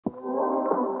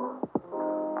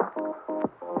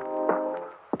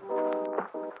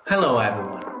Hello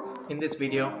everyone! In this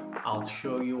video, I'll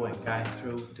show you and guide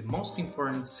through the most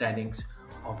important settings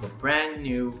of a brand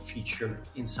new feature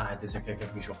inside the Zakeke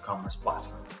Visual Commerce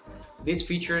platform. This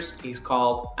feature is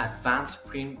called Advanced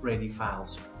Print Ready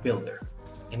Files Builder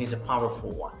and is a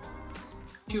powerful one.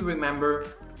 Do you remember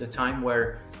the time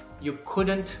where you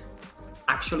couldn't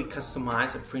actually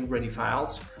customize a print ready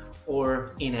files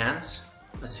or enhance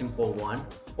a simple one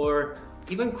or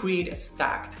even create a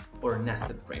stacked or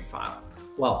nested print file?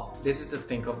 Well, this is a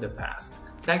thing of the past.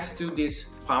 Thanks to this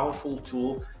powerful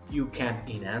tool, you can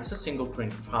enhance a single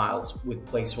print files with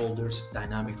placeholders,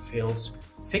 dynamic fields,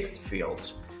 fixed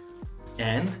fields,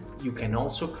 and you can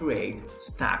also create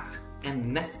stacked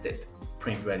and nested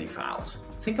print ready files.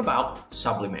 Think about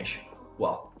sublimation.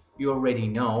 Well, you already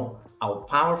know how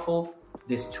powerful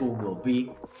this tool will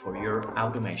be for your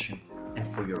automation and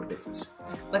for your business.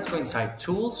 Let's go inside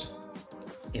Tools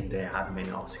in the Add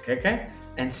menu of Zakeke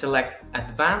and select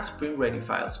Advanced Print Ready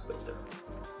Files Builder.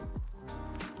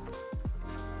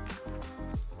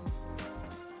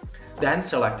 Then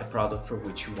select the product for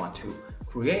which you want to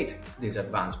create this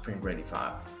Advanced Print Ready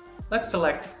file. Let's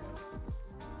select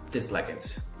this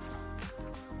leggings.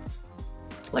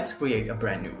 Let's create a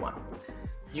brand new one.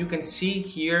 You can see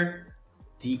here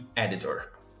the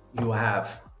editor. You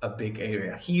have a big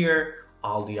area here,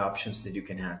 all the options that you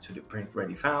can add to the print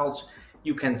ready files.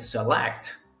 You can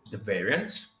select the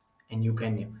variants and you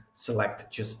can select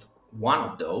just one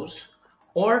of those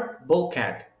or bulk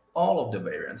add all of the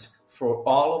variants for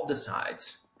all of the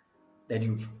sites that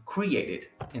you've created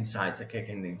inside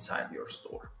Zakeke and inside your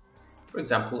store. For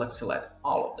example, let's select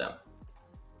all of them.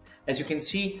 As you can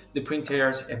see, the print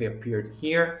areas have appeared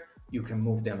here. You can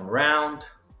move them around.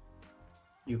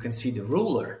 You can see the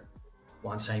ruler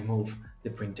once I move the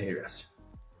print areas.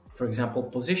 For example,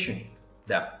 position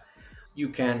them. You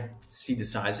can see the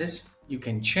sizes, you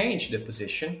can change the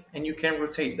position, and you can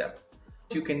rotate them.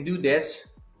 You can do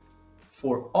this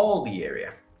for all the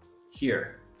area.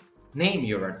 Here, name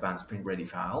your Advanced Print Ready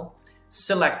file,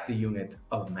 select the unit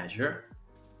of measure,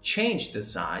 change the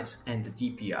size and the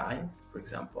DPI, for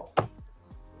example.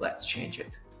 Let's change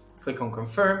it. Click on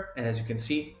Confirm, and as you can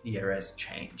see, the area has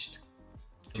changed.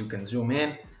 You can zoom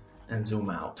in and zoom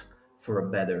out for a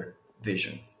better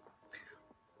vision.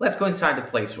 Let's go inside the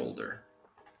placeholder.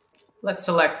 Let's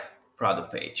select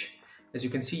product page. As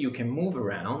you can see, you can move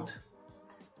around,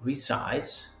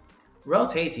 resize,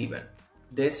 rotate even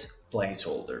this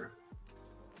placeholder.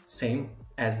 Same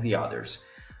as the others.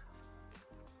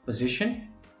 Position,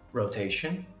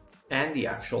 rotation, and the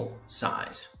actual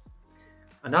size.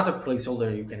 Another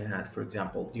placeholder you can add, for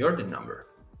example, the order number,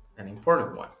 an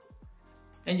important one.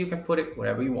 And you can put it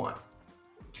wherever you want.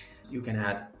 You can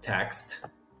add text,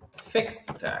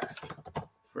 fixed text,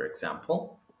 for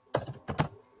example,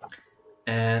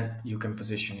 and you can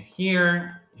position here.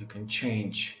 You can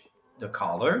change the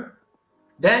color.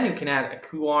 Then you can add a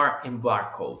QR and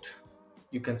barcode.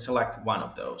 You can select one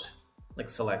of those, like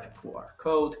select a QR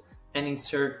code and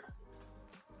insert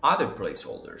other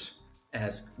placeholders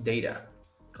as data.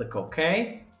 Click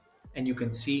OK, and you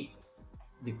can see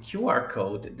the QR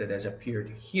code that has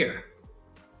appeared here.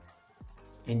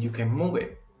 And you can move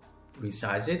it,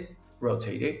 resize it,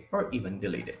 rotate it, or even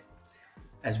delete it.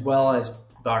 As well as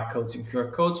barcodes and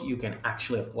QR codes, you can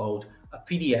actually upload a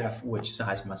PDF which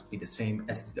size must be the same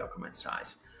as the document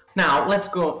size. Now let's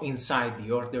go inside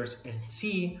the orders and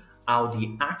see how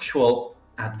the actual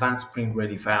Advanced Print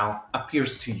Ready file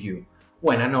appears to you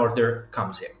when an order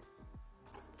comes in.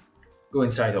 Go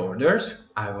inside orders.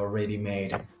 I've already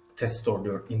made a test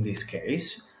order in this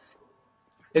case.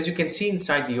 As you can see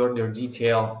inside the order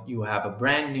detail, you have a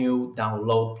brand new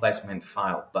download placement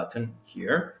file button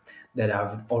here that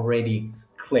I've already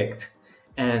clicked.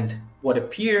 And what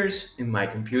appears in my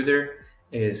computer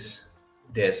is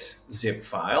this zip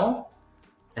file.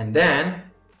 And then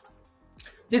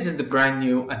this is the brand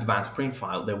new advanced print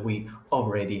file that we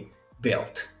already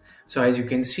built. So as you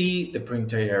can see, the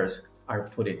print areas are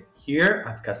put it here.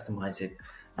 I've customized it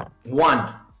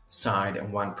one side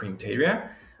and one print area.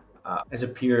 Has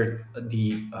appeared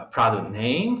the product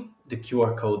name, the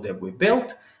QR code that we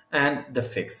built, and the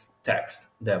fixed text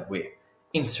that we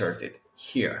inserted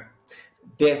here.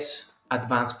 This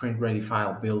Advanced Print Ready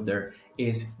File Builder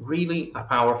is really a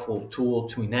powerful tool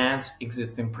to enhance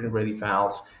existing print ready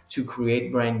files, to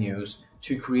create brand news,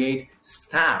 to create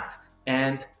stacked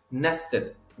and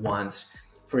nested ones.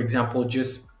 For example,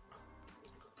 just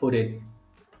put it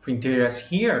print areas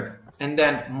here and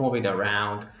then move it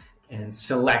around and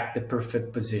select the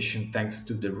perfect position thanks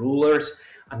to the rulers.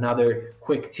 Another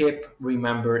quick tip,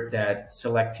 remember that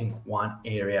selecting one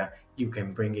area, you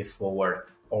can bring it forward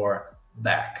or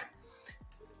back.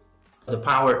 The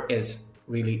power is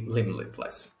really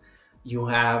limitless. You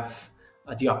have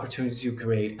the opportunity to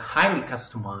create highly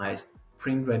customized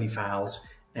print-ready files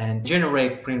and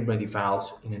generate print-ready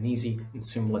files in an easy and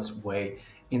seamless way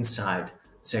inside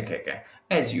Zakeke,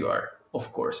 as you are,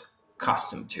 of course,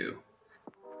 accustomed to.